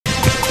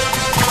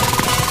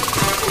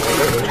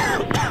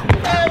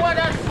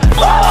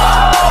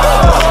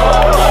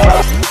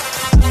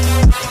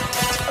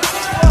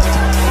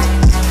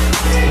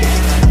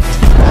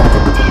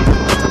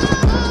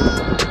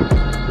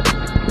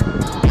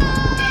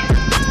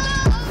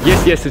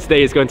Yes, so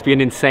today is going to be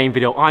an insane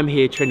video. I'm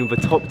here training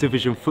with the top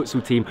division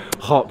futsal team,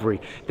 Hartpury.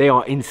 They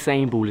are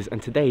insane ballers,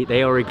 and today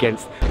they are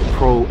against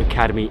Pro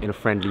Academy in a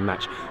friendly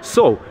match.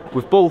 So,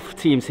 with both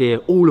teams here,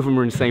 all of them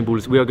are insane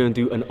ballers. We are going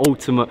to do an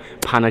ultimate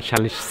Panna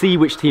challenge. See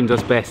which team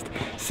does best.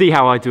 See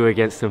how I do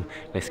against them.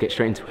 Let's get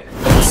straight into it.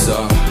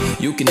 So,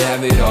 you can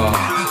have it all.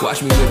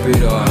 Watch me whip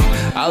it up.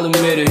 I'll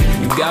admit it,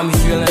 you got me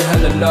feeling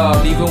hella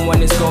loved. Even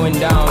when it's going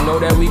down, know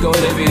that we gon'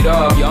 live it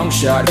up. Young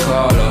shot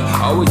caller,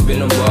 always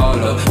been a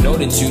baller. Know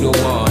that you the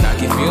one, I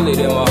can feel it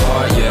in my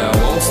heart. Yeah, I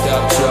won't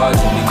stop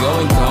charging, we go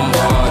and come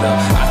harder.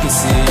 I can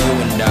see you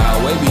and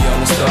I, way beyond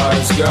the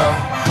stars, girl.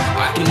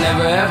 I can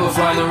never ever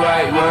find the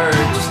right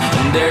words,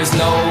 and there's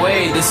no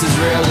way this is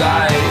real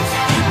life.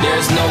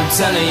 There's no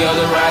telling you're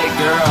the right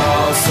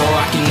girl, so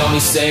I can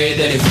only say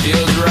that it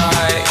feels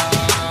right.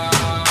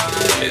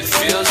 It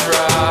feels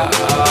right.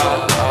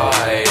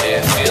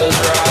 It feels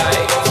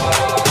right.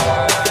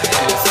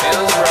 It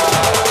feels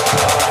right.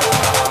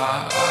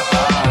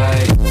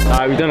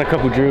 Alright, we've done a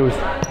couple drills.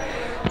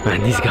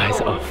 Man, these guys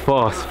are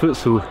fast.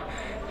 Futsal,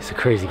 it's a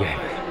crazy game.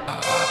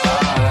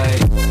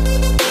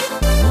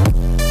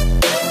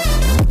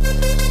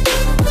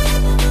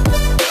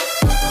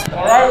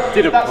 Alright,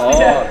 did a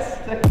pass.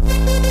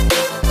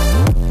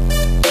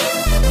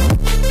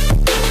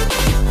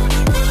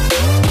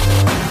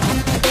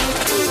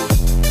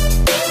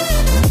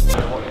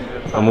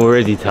 I'm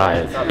already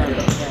tired.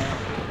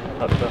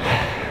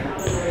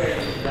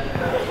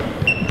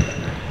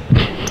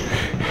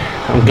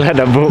 I'm glad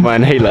I brought my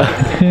inhaler.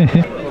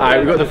 Alright,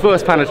 we've got the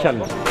first Panna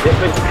challenge.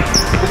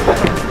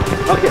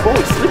 Okay, oh,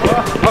 slippery.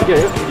 Okay,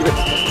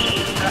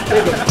 there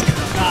you go.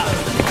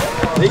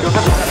 There you go.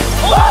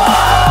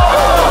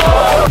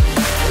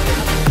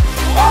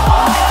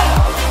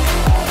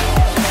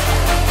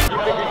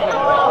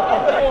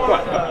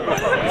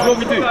 That's what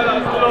we do.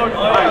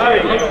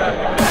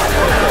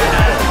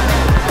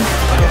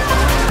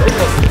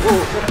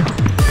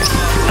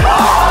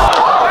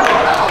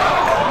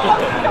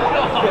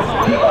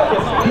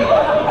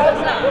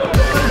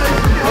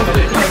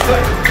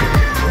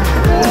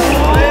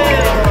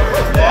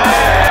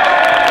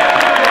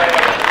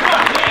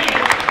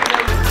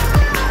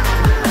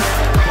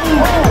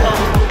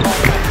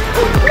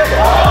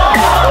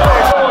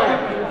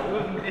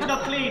 It's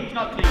not clean, it's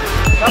not clean.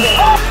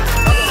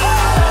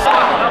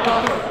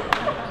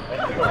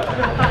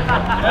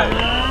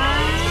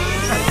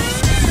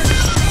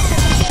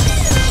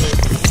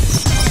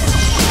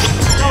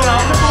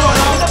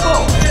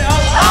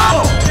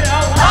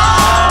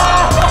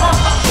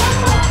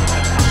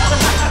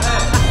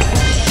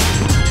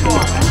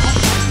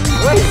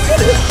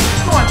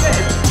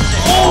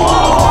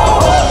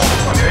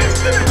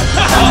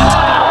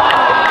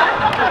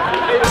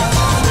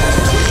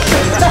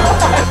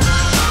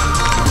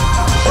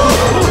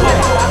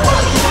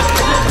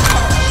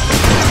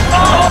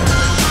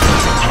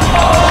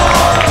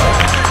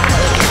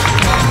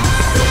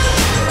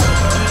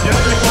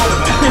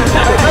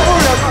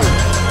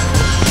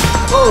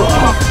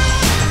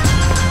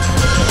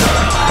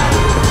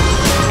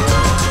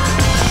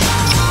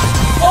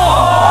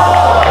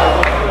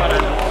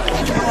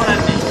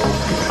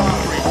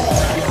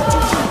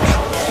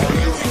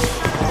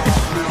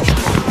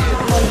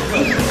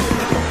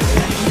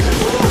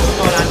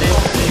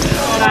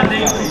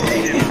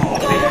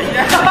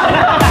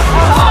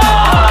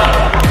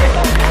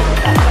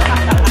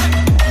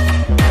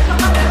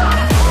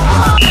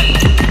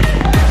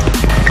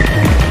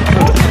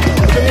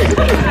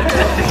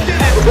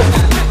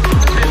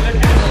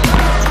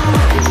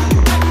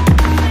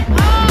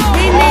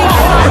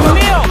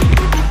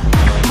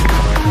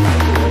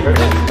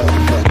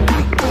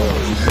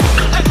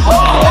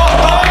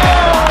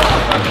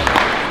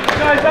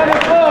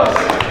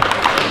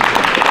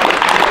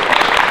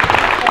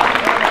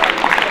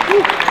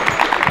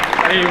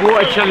 Hey,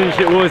 what a challenge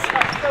it was.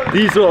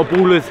 These sort of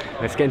ballers.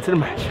 Let's get into the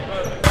match.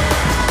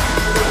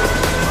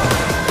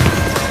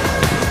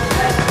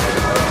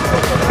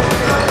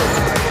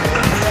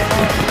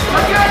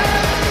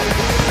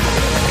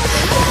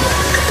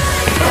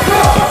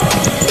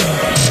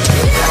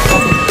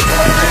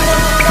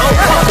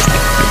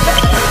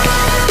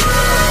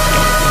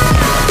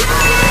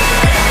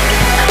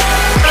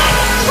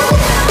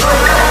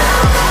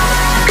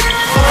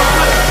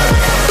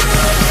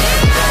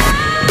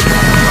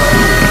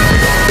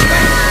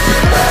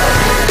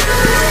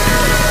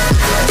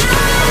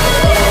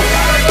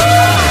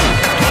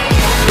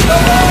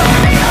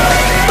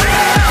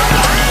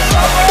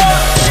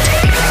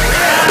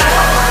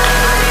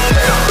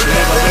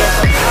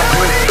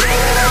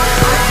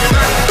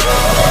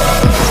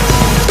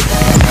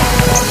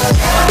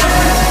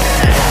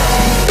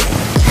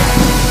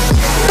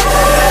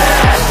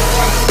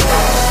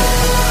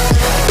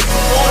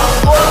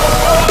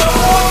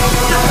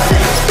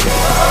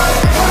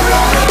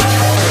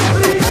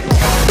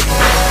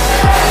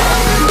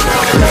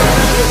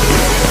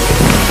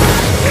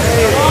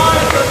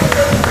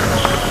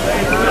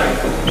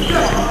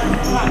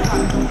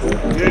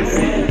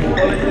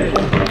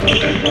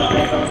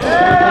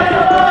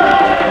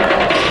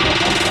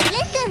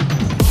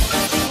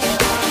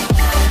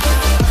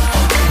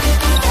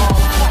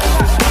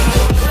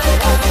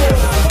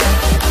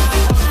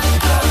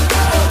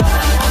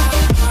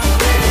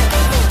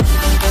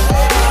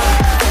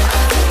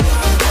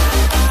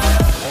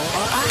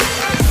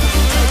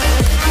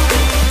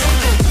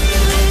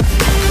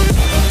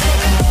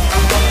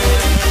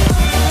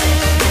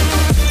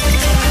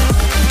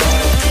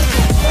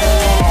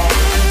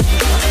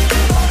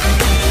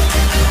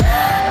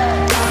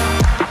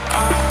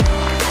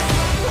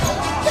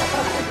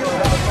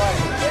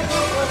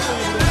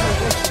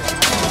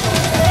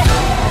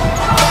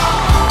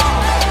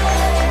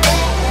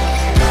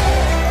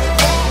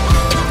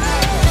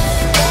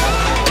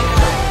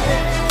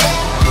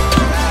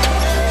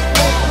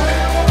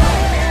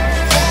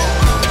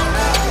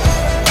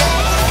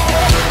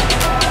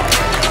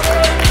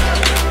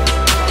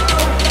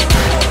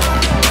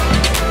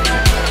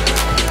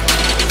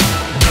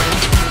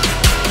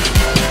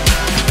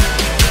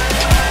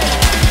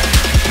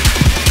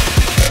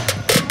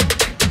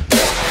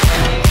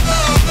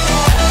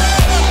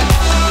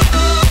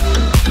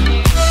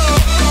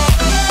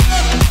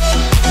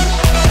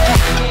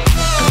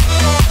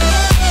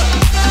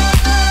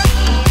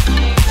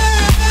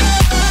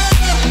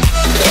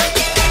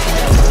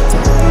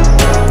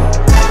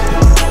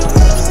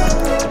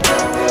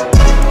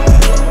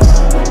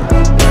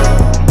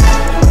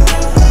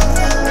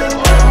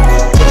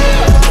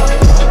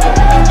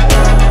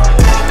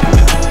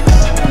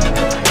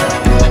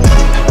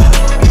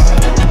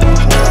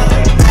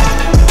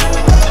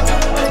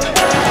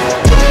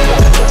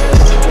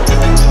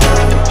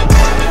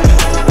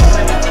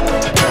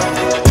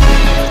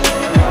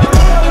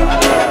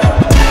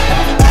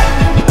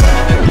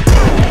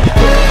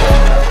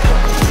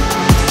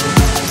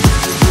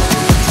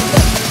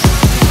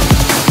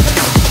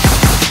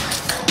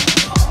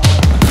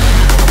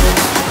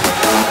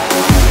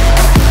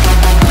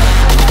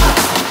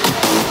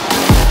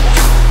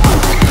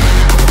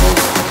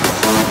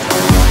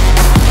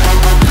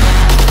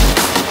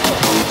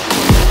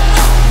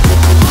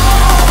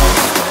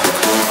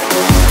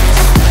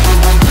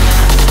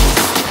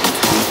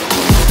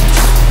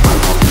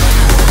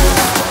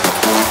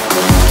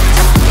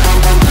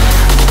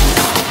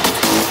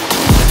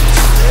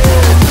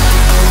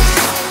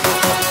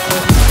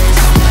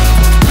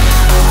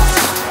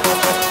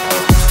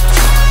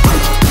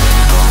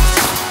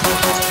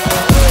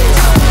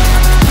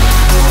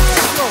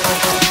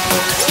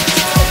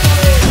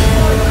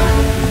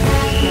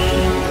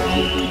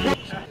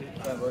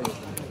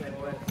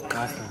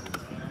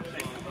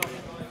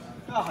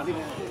 If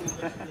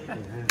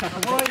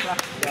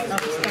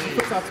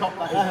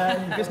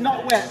it's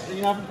not wet, then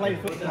you haven't played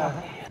football.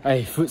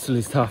 Hey, futsal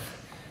is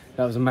tough.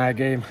 That was a mad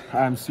game.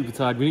 I'm super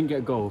tired. We didn't get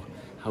a goal.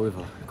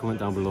 However, comment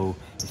down below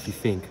if you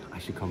think I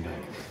should come back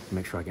and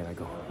make sure I get that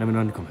goal. Let me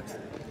know in the comments.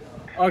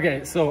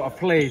 Okay, so I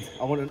played.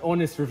 I want an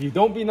honest review.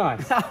 Don't be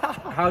nice.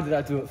 How did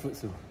I do at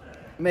futsal?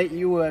 Mate,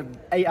 you were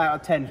 8 out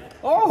of 10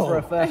 for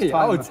a first time.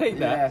 I would take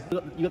that.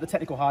 Yeah. You got the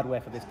technical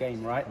hardware for this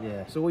game, right?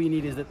 Yeah. So all you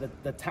need is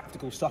the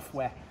tactical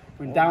software.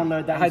 You can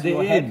download that Add into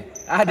your it in. head.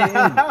 Add it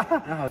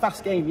in.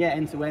 Fast game, yeah,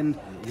 end to end.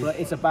 But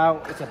it's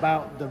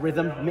about the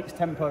rhythm, mixed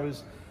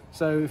tempos.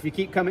 So if you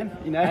keep coming,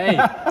 you know. Hey,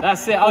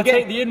 that's it. I'll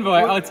take the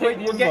invite. I'll take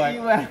the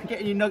invite.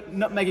 Get you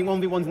nutmegging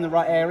 1v1s in the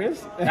right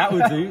areas. That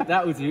would do.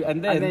 That would do.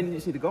 And then you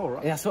just need the goal,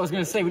 right? Yeah, that's what I was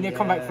going to say. We need to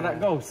come back for that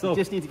goal. So you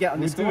just need to get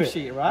on the score do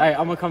sheet, right? Hey,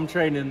 I'm going to come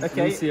train and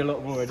okay. you'll see a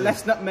lot more of this.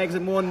 Less nutmegs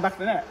and more in the back of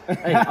the net.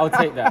 Hey, I'll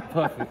take that.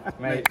 Perfect.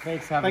 Mate,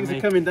 thanks for having me.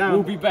 Thanks for coming down.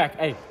 We'll be back.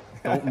 Hey,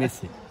 don't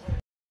miss it.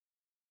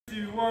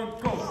 2,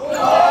 1, go.